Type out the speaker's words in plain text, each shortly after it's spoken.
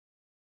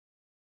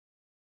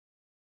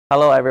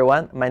Hello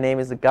everyone, my name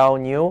is Gao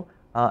Niu.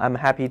 I'm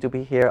happy to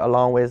be here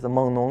along with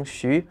Mengnong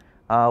Xu.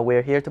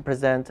 We're here to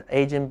present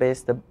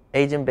agent-based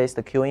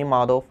queuing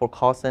model for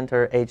call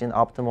center agent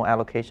optimal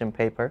allocation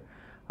paper.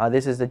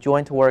 This is a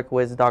joint work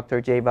with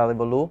Dr.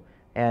 Vadiveloo,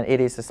 and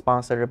it is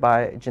sponsored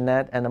by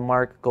Jeanette and the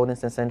Mark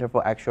Goldenson Center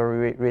for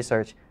Actuarial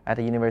Research at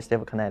the University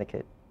of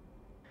Connecticut.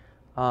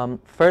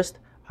 First,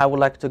 I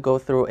would like to go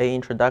through an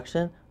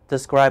introduction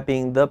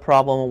describing the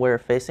problem we're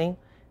facing.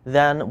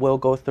 Then we'll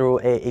go through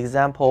an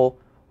example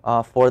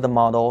for the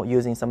model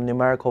using some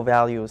numerical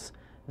values.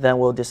 Then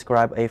we'll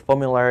describe a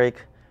formulaic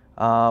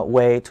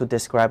way to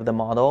describe the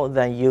model,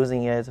 then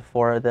using it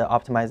for the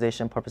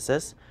optimization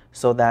purposes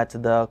so that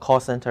the call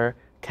center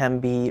can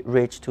be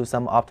reached to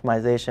some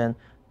optimization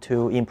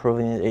to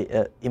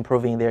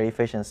improving their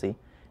efficiency.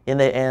 In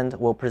the end,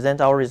 we'll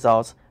present our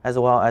results as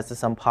well as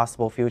some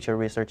possible future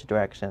research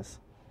directions.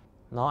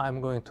 Now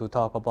I'm going to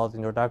talk about the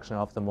introduction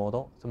of the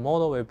model. The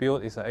model we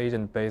built is an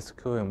agent-based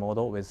queuing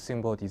model with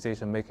simple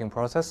decision-making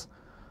process.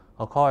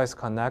 A call is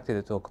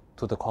connected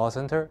to the call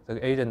center.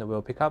 The agent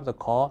will pick up the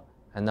call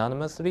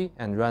anonymously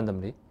and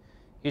randomly.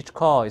 Each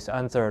call is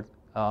answered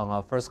on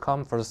a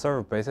first-come,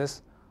 first-served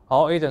basis.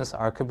 All agents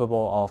are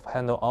capable of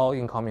handling all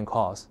incoming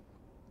calls.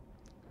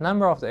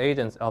 Number of the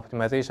agents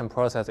optimization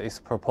process is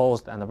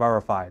proposed and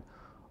verified.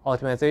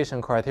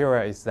 Optimization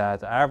criteria is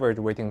that the average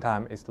waiting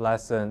time is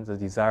less than the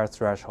desired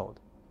threshold.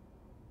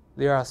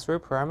 There are three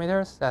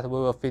parameters that we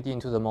will fit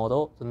into the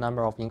model. The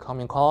number of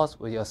incoming calls,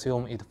 we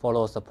assume it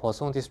follows the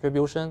Poisson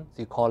distribution.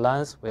 The call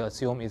length, we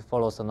assume it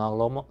follows the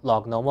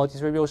log normal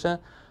distribution.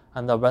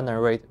 And the abandon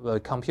rate, will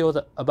compute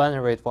the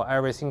abandon rate for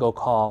every single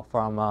call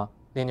from a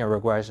linear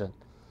regression.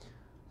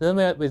 Then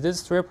with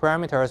these three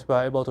parameters, we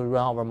are able to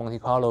run our Monte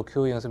Carlo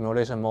queuing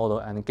simulation model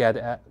and get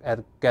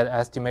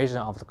estimation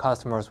of the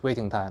customer's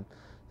waiting time.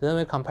 Then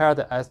we compare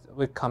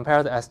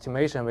the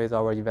estimation with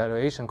our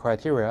evaluation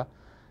criteria.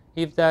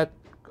 If that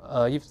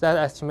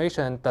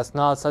estimation does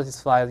not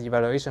satisfy the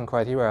evaluation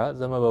criteria,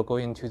 then we will go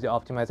into the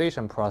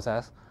optimization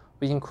process.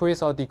 We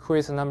increase or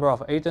decrease the number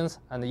of agents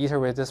and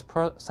iterate this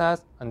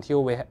process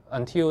until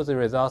the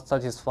results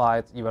satisfy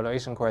the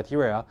evaluation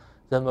criteria.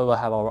 Then we will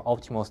have our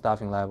optimal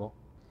staffing level.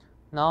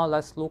 Now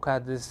let's look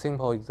at this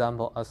simple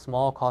example: a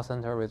small call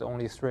center with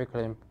only 3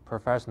 claim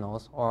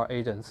professionals or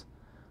agents.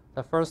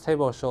 The first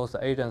table shows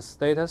the agent's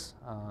status.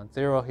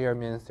 0 here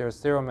means there's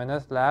 0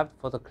 minutes left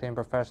for the claim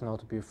professional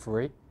to be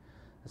free.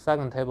 The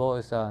second table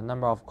is the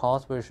number of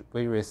calls which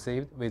we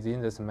received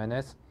within this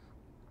minutes.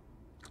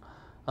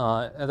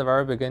 At the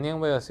very beginning,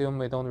 we assume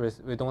we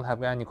don't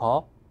have any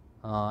call,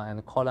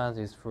 and call length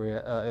is free.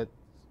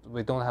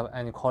 We don't have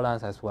any call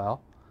length as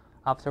well.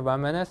 After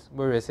 1 minute,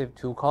 we receive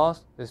 2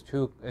 calls. This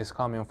 2 is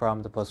coming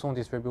from the Poisson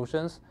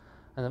distributions.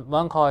 And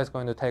one call is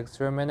going to take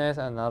 3 minutes,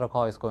 and another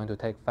call is going to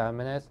take 5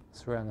 minutes.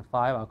 3 and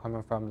 5 are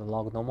coming from the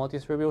log normal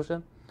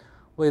distribution.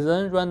 We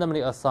then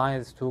randomly assign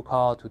these 2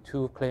 calls to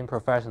 2 claim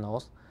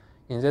professionals.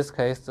 In this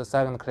case, the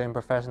second claim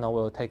professional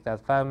will take that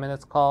 5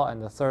 minutes call,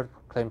 and the third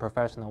claim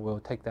professional will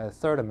take that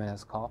 3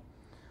 minutes call.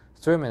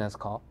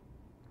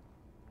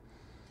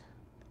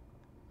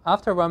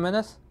 After 1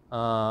 minute,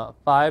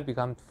 5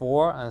 becomes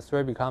 4 and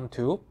 3 become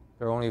 2.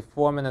 There are only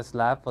 4 minutes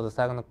left for the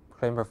second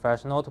claim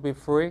professional to be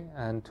free,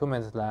 and 2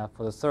 minutes left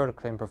for the third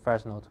claim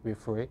professional to be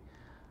free.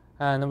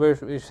 And we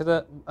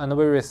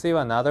receive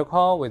another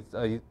call with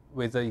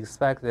the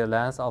expected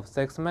length of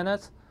 6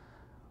 minutes.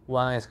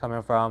 1 is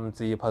coming from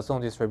the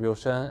Poisson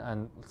distribution,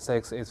 and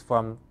 6 is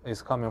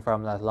coming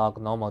from that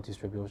log normal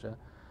distribution.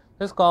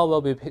 This call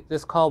will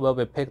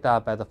be picked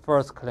up by the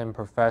first claim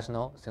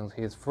professional since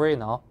he is free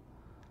now.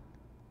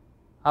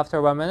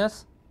 After 1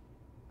 minute,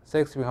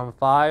 6 becomes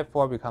 5,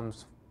 4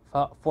 becomes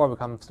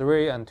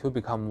 3, and 2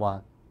 become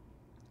 1.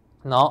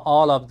 Now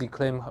all of the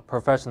claim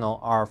professionals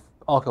are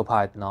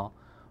occupied now.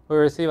 We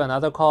receive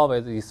another call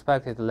with the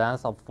expected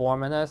length of 4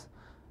 minutes.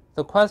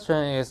 The question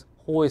is,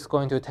 who is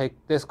going to take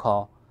this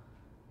call?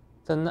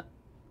 The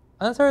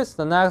answer is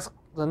the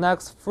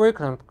next free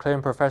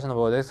claim professional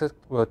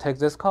will take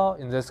this call.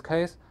 In this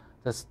case,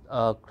 this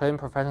claim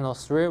professional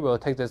 3 will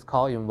take this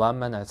call in 1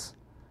 minute.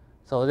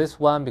 So this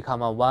one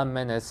becomes a 1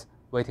 minute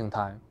waiting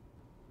time.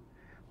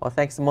 Well,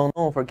 thanks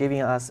Mengnong for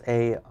giving us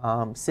a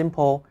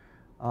simple,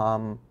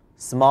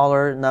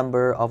 smaller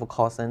number of a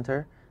call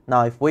center.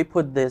 Now, if we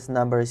put these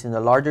numbers in a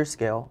larger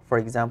scale, for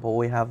example,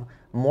 we have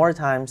more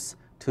times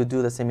to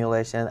do the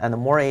simulation and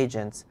more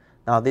agents.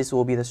 Now, this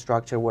will be the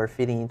structure we're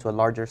fitting into a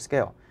larger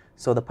scale.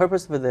 So the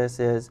purpose for this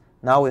is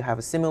now we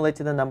have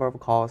simulated the number of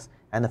calls,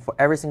 and for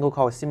every single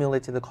call, we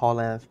simulated the call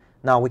length.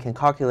 Now we can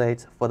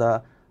calculate for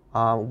the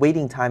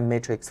waiting time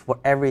matrix for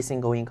every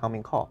single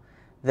incoming call.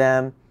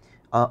 Then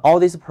all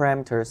these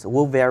parameters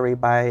will vary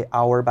by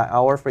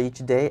hour for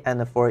each day,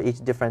 and for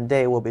each different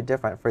day will be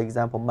different. For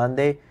example,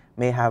 Monday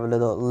may have a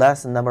little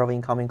less number of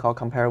incoming calls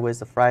compared with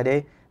the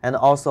Friday, and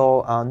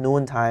also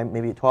noon time,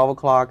 maybe 12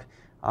 o'clock,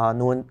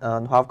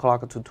 12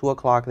 o'clock to 2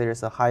 o'clock, there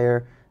is a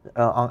higher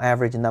on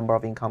average number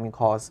of incoming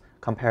calls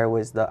compared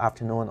with the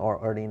afternoon or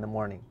early in the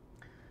morning.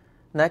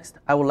 Next,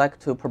 I would like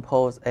to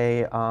propose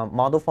a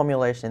model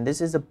formulation. This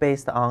is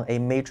based on a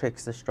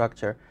matrix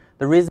structure.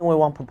 The reason we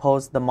want to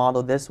propose the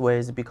model this way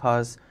is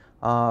because,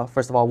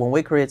 first of all, when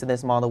we create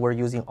this model, we're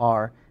using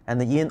R.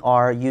 And in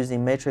R,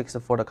 using matrix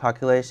for the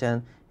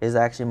calculation is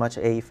actually much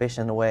a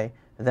efficient way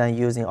than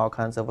using all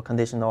kinds of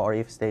conditional or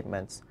if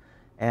statements.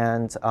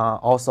 And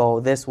also,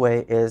 this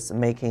way is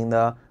making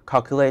the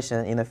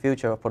calculation in the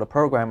future for the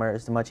programmer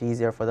is much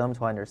easier for them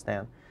to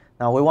understand.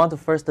 Now, we want to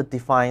first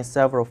define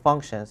several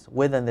functions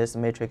within this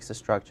matrix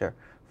structure.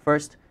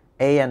 First,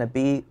 A and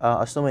B,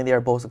 assuming they are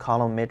both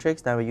column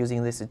matrix, then we're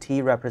using this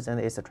T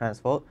represented as a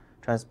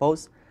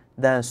transpose.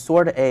 Then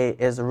sort A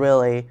is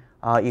really,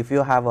 if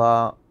you have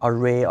an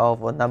array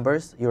of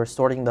numbers, you're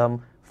sorting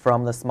them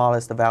from the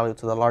smallest value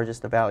to the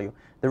largest value.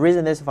 The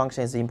reason this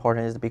function is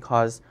important is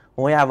because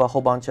when we have a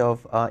whole bunch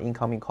of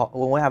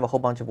when we have a whole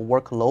bunch of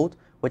workload,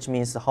 which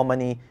means how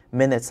many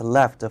minutes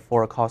left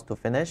for a call to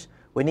finish,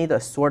 we need a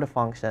sort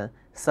function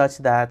such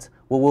that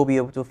we will be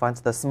able to find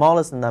the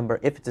smallest number.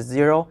 If it's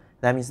 0,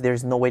 that means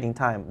there's no waiting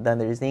time. Then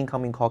there is the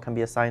incoming call can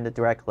be assigned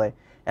directly.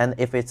 And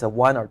if it's a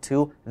 1 or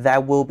 2,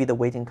 that will be the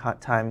waiting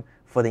time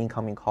for the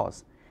incoming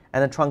calls.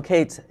 And the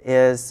truncate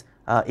is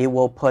it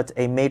will put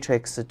a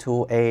matrix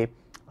to a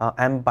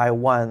m by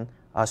 1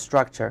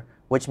 structure,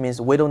 which means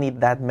we don't need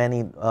that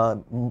many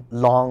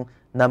long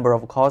number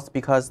of calls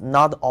because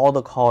not all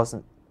the calls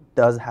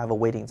does have a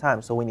waiting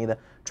time. So we need to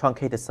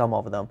truncate some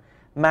of them.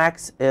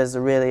 Max is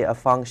really a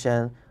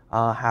function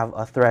have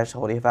a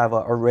threshold. If I have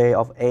an array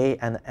of A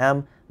and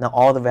M, now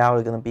all the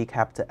values are going to be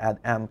kept at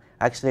M.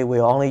 Actually,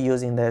 we're only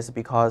using this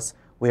because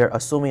we are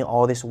assuming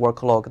all this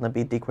workload going to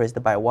be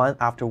decreased by 1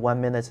 after 1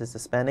 minute is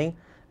spending.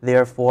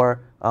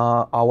 Therefore,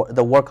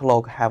 the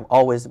workload have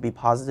always be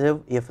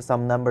positive. If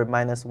some number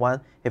minus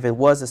 1, if it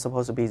was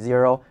supposed to be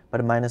 0,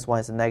 but minus 1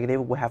 is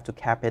negative, we have to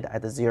cap it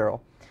at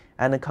 0.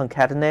 And the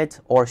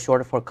concatenate, or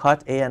short for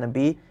cut, A and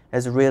B,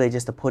 is really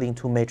just putting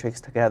two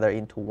matrices together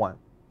into one.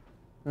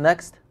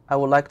 Next, I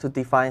would like to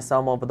define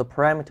some of the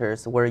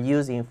parameters we're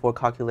using for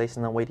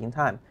calculation of waiting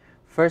time.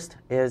 First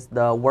is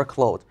the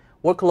workload.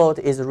 Workload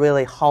is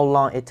really how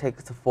long it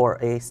takes for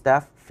a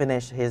staff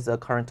finish his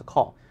current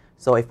call.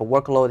 So if a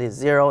workload is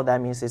 0,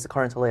 that means it's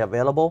currently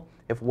available.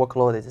 If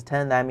workload is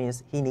 10, that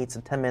means he needs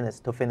 10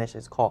 minutes to finish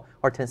his call,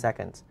 or 10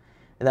 seconds.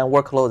 And then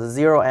workload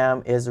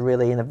 0M is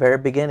really in the very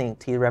beginning.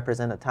 T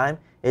represents the time.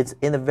 It's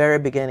in the very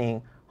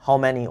beginning how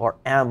many, or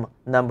M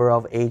number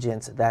of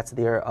agents that's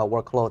their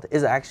workload.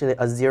 Is actually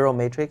a 0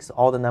 matrix.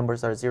 All the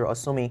numbers are 0,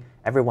 assuming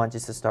everyone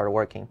just started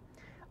working.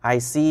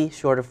 IC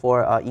short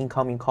for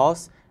incoming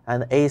calls,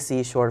 and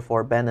AC short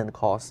for abandoned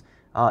calls.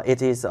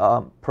 It is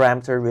a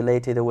parameter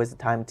related with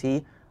time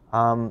T.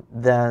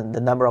 Then the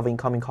number of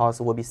incoming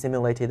calls will be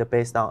simulated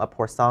based on a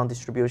Poisson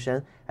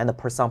distribution, and the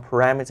Poisson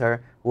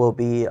parameter will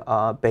be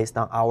based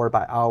on hour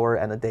by hour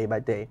and day by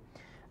day.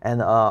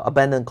 And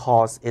abandoned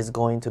calls is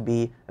going to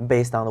be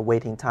based on the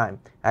waiting time.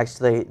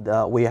 Actually,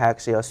 we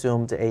actually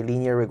assumed a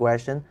linear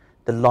regression.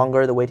 The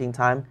longer the waiting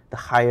time, the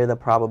higher the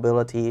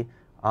probability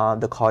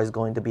the call is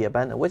going to be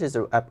abandoned, which is,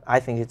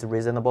 I think it's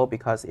reasonable,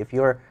 because if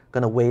you're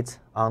going to wait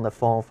on the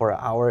phone for an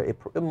hour,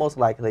 most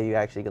likely you're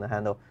actually going to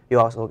handle,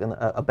 you're also going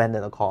to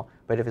abandon the call.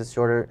 But if it's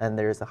shorter and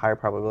there's a higher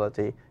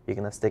probability, you're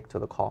going to stick to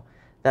the call.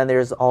 Then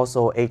there's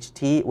also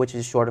HT, which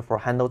is short for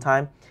handle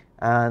time.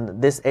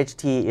 And this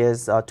HT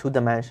is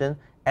 2-dimension.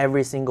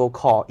 Every single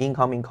call,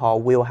 incoming call,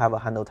 will have a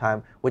handle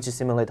time, which is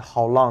simulate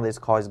how long this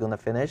call is going to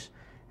finish.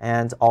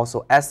 And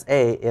also SA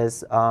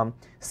is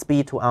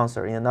speed to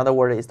answer. In other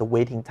words, it's the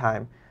waiting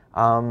time.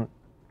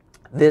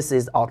 This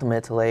is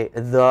ultimately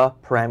the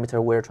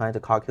parameter we're trying to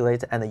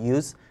calculate and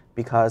use,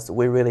 because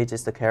we really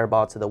just care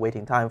about the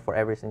waiting time for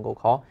every single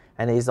call.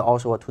 And it is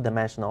also a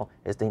 2-dimensional,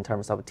 it's in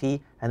terms of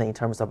T and in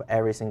terms of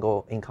every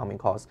single incoming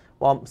calls.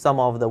 Well, some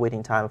of the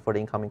waiting time for the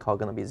incoming call are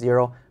going to be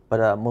 0,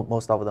 but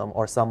most of them,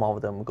 or some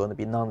of them, are going to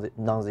be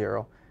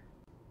non-zero.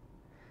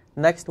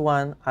 Next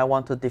one, I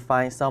want to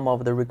define some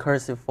of the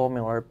recursive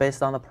formula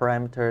based on the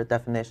parameter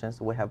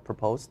definitions we have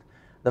proposed.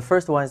 The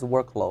first one is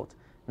workload.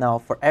 Now,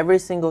 for every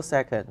single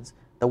second,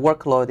 the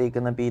workload is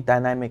going to be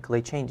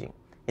dynamically changing.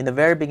 In the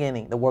very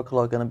beginning, the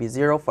workload is going to be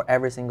 0 for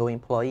every single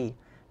employee.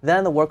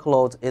 Then the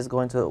workload is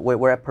going to,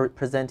 we're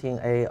presenting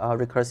a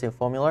recursive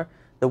formula.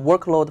 The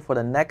workload for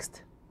the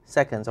next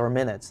seconds or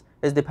minutes,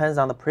 it depends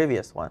on the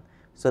previous one.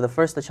 So the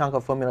first chunk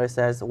of formula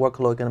says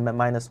workload is going to be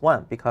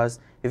 -1, because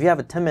if you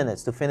have 10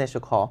 minutes to finish a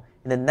call,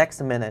 in the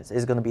next minutes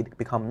it's going to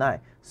become 9.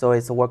 So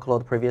it's a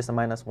workload previous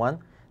 -1.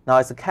 Now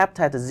it's capped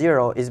at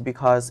 0 is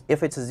because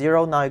if it's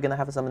 0, now you're going to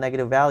have some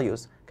negative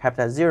values. Capped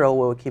at 0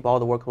 will keep all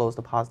the workloads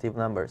to positive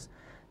numbers.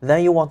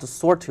 Then you want to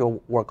sort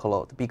your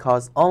workload,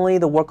 because only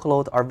the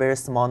workload are very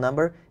small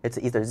number. It's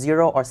either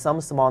 0 or some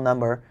small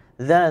number.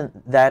 Then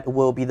that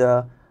will be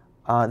the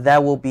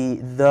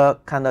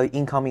kind of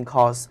incoming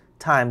calls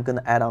time going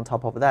to add on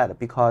top of that,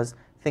 because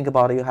think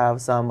about it, you have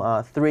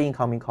some 3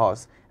 incoming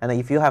calls, and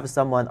if you have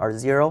someone are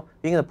 0,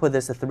 you're going to put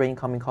this 3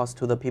 incoming calls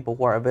to the people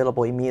who are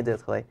available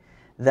immediately.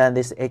 Then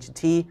this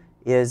HT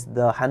is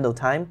the handle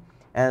time,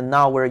 and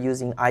now we're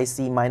using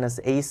IC minus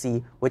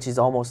AC, which is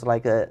almost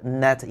like a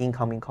net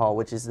incoming call,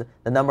 which is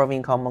the number of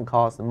incoming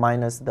calls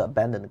minus the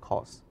abandoned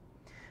calls.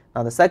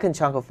 Now the second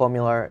chunk of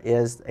formula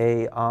is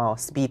a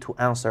speed to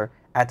answer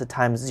at the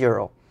time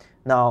 0.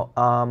 Now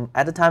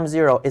at the time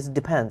 0, it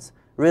depends.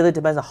 Really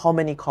depends on how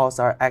many calls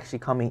are actually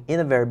coming in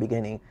the very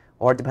beginning,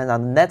 or depends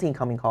on the net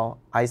incoming call,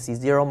 IC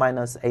 0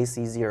 minus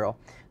AC 0.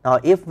 Now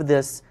if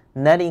this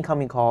net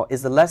incoming call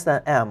is less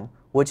than M,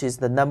 which is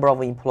the number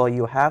of employees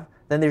you have,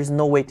 then there is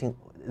no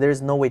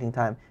waiting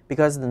time,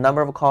 because the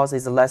number of calls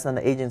is less than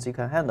the agents you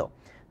can handle.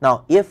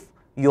 Now if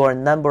your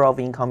number of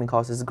incoming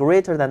calls is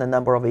greater than the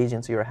number of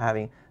agents you're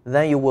having,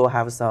 then you will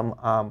have some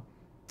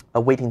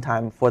a waiting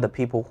time for the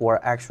people who are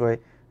actually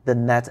the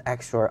net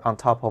extra on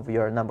top of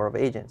your number of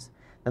agents.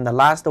 And the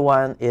last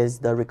one is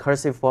the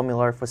recursive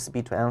formula for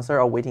speed to answer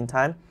or waiting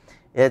time.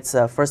 It's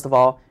first of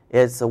all,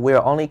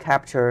 we'll only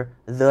capture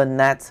the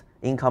net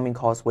incoming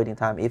calls waiting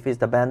time. If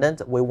it's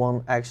abandoned, we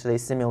won't actually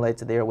simulate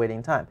their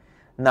waiting time.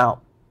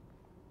 Now,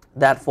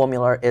 that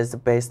formula is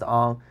based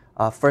on,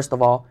 first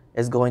of all,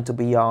 is going to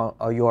be on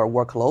your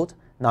workload.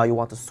 Now you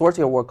want to sort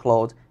your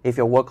workload. If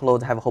your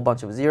workload have a whole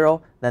bunch of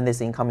 0, then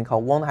this incoming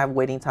call won't have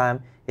waiting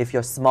time. If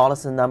your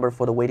smallest number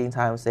for the waiting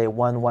time, say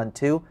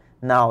 112,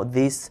 now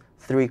these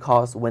 3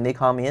 calls, when they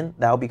come in,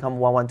 that will become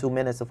 112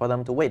 minutes for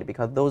them to wait,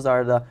 because those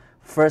are the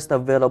first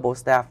available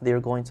staff they're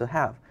going to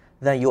have.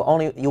 Then you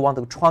want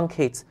to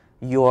truncate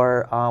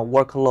your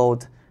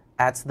workload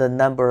at the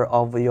number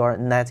of your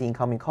net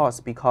incoming calls,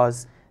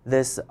 because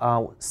this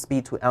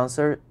speed to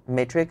answer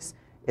matrix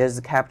is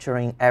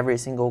capturing every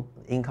single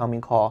incoming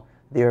call.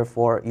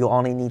 Therefore, you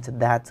only need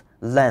that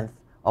length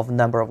of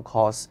number of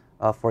calls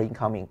for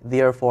incoming.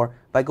 Therefore,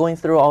 by going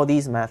through all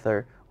these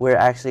methods, we'll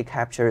actually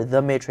capture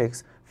the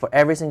matrix for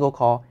every single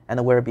call,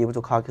 and we'll be able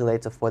to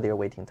calculate for their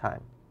waiting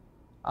time.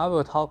 I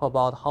will talk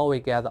about how we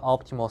get the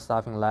optimal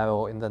staffing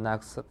level in the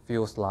next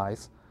few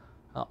slides.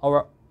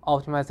 Our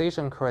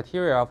optimization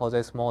criteria for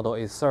this model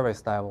is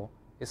service level.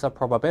 It's a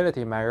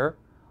probability measure.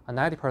 A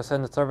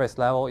 90% service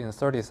level in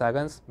 30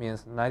 seconds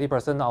means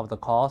 90% of the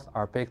calls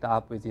are picked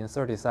up within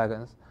 30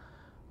 seconds.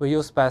 We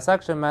use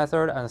bisection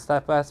method and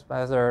stepwise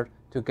method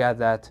to get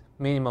that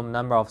minimum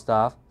number of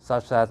staff,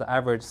 such that the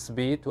average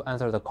speed to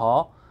answer the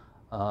call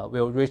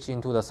will reach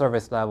into the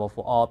service level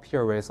for all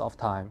periods of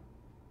time.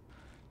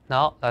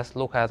 Now let's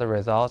look at the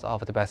results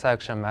of the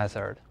bisection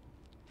method.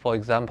 For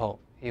example,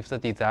 if the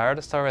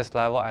desired service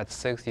level at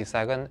 60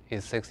 seconds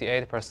is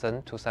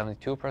 68% to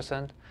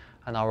 72%,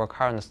 and our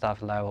current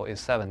staff level is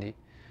 70.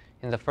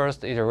 In the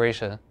first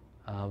iteration,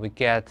 we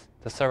get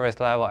the service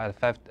level at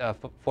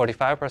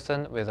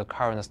 45% with the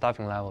current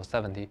staffing level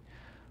 70.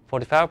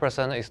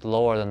 45% is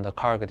lower than the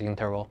target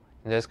interval.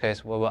 In this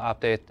case, we will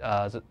update,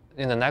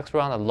 in the next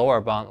round, the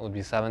lower bound would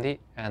be 70,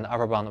 and the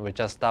upper bound will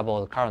just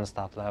double the current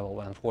staff level,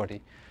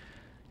 140.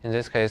 In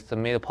this case, the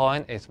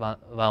midpoint is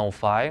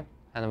 105,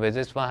 and with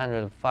this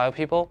 105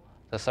 people,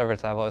 the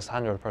service level is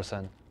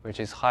 100%, which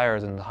is higher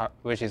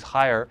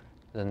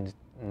than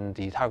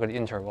the target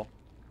interval.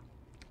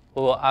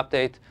 We will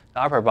update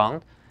the upper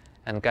bound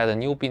and get a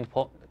new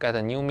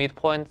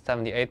midpoint,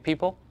 78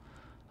 people.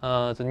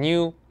 The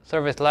new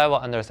service level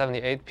under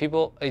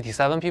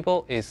 87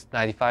 people is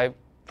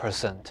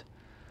 95%.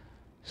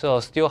 So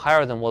still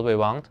higher than what we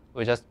want.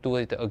 We just do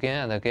it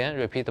again and again,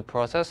 repeat the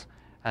process.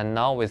 And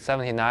now with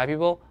 79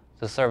 people,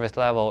 the service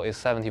level is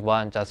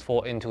 71, just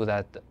fall into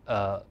that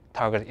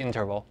target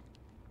interval.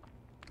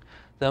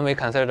 Then we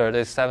consider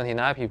this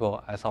 79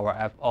 people as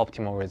our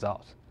optimal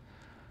result.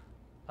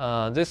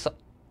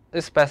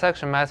 This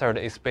bisection method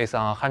is based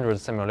on 100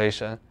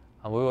 simulation.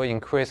 We will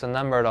increase the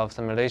number of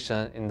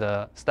simulations in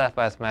the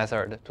stepwise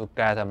method to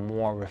get a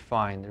more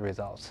refined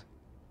results.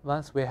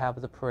 Once we have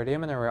the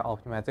preliminary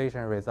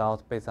optimization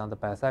result based on the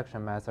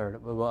bisection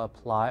method, we will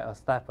apply a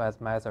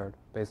stepwise method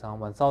based on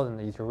 1000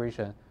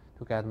 iterations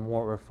to get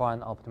more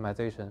refined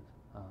optimization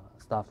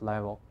staff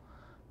level.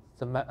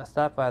 The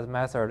stepwise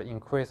method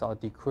increase or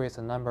decrease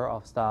the number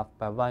of staff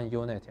by 1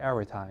 unit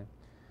every time.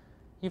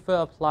 If we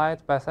apply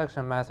the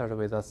bisection method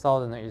with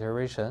 1000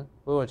 iterations,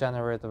 we will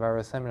generate a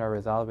very similar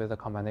result with a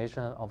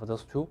combination of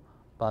those two,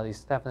 but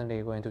it's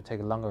definitely going to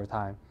take a longer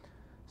time.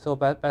 So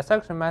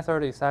bisection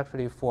method is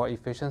actually for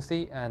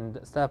efficiency, and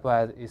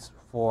stepwise is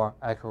for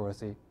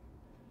accuracy.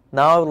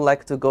 Now I would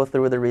like to go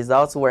through the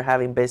results we're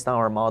having based on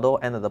our model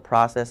and the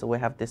process we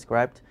have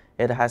described.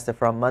 It has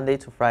from Monday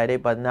to Friday,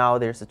 but now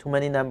there's too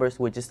many numbers.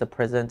 We just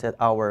presented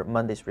our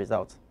Monday's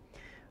results.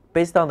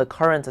 Based on the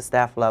current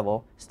staff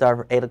level,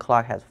 start at 8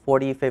 o'clock has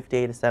 40,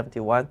 58,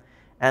 71,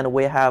 and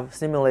we have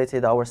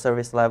simulated our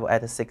service level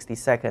at 60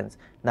 seconds,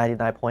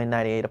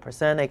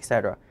 99.98%,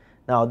 etc.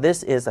 Now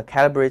this is a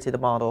calibrated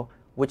model,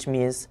 which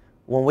means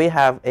when we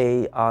have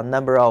a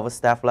number of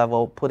staff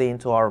level put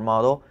into our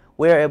model,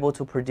 we are able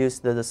to produce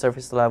the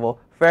service level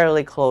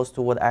fairly close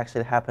to what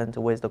actually happened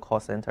with the call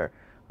center.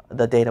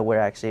 The data where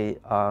actually,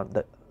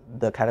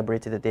 the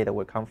calibrated data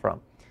will come from.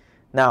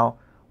 Now,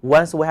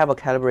 once we have a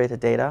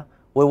calibrated data,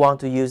 we want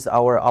to use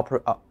our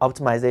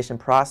optimization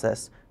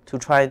process to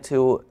try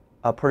to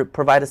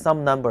provided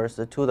some numbers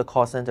to the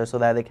call center so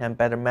that they can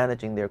better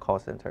managing their call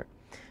center.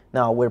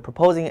 Now we're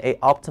proposing a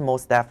optimal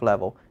staff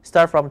level,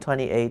 start from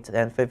 28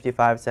 and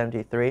 55,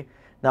 73.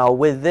 Now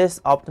with this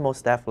optimal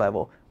staff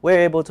level, we're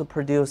able to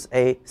produce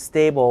a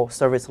stable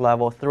service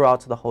level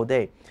throughout the whole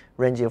day,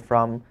 ranging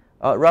from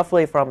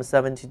roughly from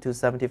 70 to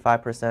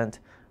 75%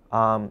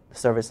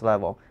 service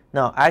level.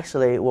 Now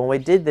actually, when we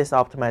did this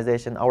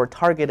optimization, our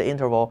target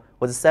interval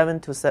was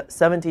 70 to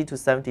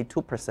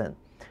 72%.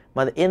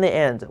 But in the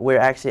end, we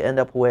actually end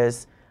up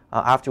with,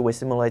 after we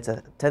simulate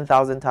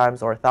 10,000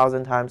 times or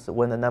 1,000 times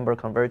when the number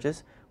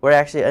converges, we're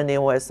actually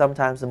ending with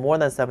sometimes more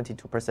than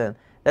 72%.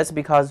 That's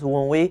because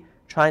when we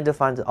trying to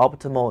find the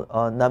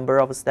optimal number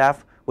of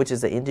staff, which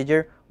is an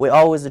integer, we're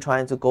always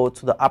trying to go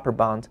to the upper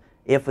bound.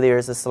 If there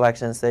is a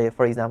selection, say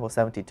for example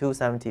 72,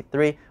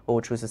 73, we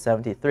will choose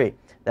 73.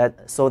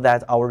 So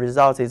that our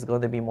result is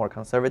going to be more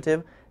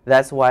conservative.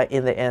 That's why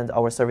in the end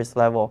our service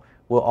level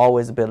will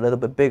always be a little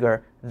bit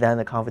bigger than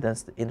the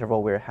confidence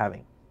interval we're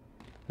having.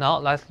 Now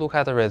let's look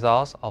at the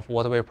results of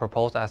what we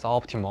propose as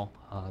optimal.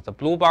 The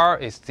blue bar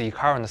is the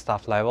current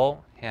staff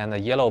level, and the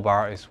yellow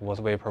bar is what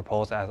we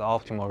propose as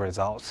optimal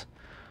results.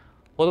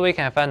 What we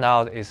can find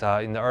out is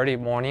in the early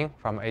morning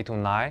from 8 to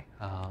 9,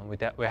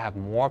 we have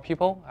more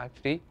people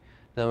actually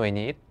than we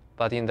need,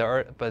 but in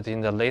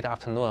the late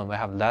afternoon we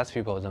have less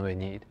people than we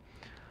need.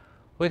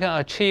 We can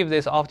achieve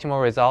these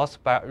optimal results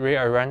by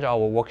rearrange our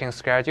working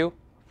schedule.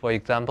 For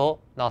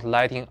example, not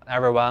letting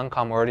everyone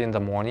come early in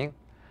the morning.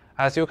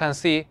 As you can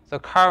see, the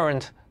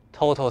current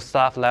total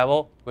staff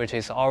level, which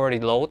is already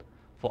low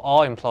for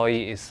all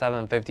employees, is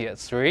 750 at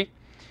 3,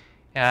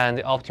 and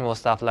the optimal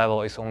staff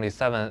level is only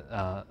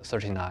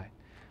 739.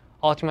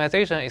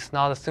 Optimization is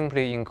not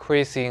simply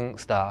increasing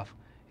staff,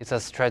 it's a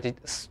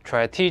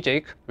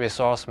strategic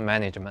resource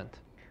management.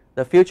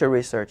 The future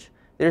research.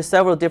 There are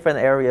several different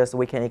areas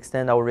we can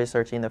extend our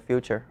research in the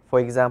future. For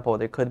example,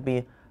 there could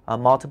be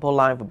multiple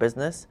lines of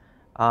business,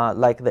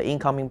 like the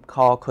incoming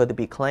call could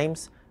be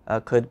claims,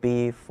 could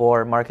be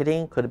for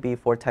marketing, could be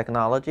for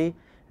technology,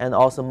 and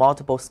also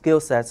multiple skill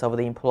sets of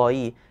the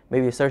employee.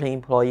 Maybe a certain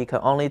employee can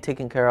only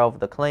take care of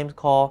the claims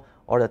call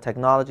or the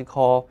technology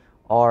call,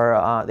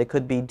 or they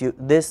could be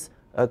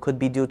could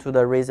be due to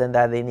the reason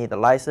that they need a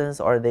license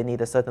or they need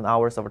a certain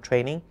hours of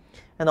training.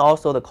 And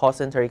also the call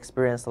center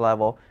experience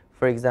level.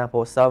 For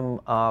example, some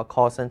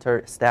call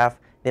center staff,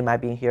 they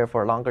might be here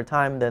for a longer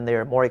time, then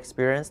they're more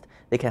experienced.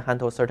 They can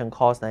handle certain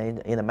calls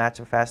in a much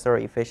faster,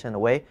 efficient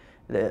way.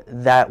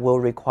 That will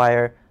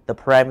require the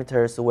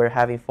parameters we're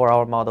having for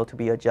our model to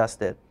be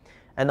adjusted.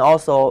 And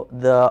also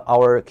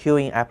our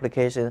queuing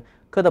application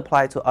could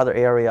apply to other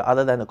area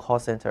other than the call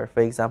center.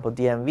 For example,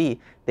 DMV,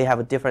 they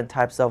have different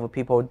types of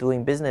people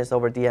doing business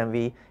over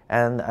DMV,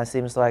 and it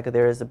seems like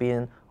there has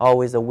been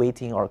always a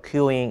waiting or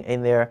queuing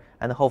in there,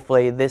 and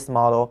hopefully this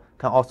model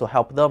can also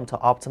help them to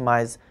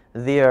optimize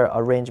their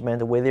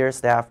arrangement with their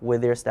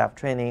staff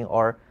training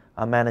or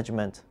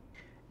management.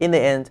 In the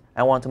end,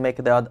 I want to make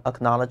the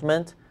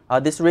acknowledgement.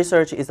 This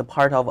research is a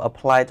part of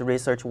applied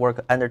research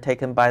work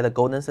undertaken by the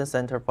Goldenson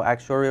Center for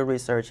Actuarial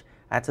Research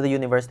at the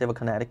University of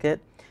Connecticut.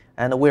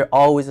 And we're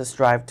always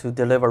strive to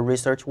deliver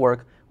research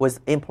work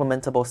with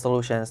implementable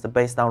solutions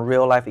based on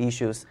real-life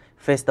issues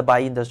faced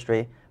by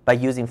industry by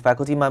using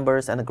faculty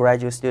members and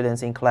graduate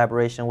students in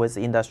collaboration with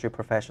industry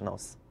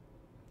professionals.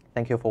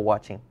 Thank you for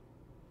watching.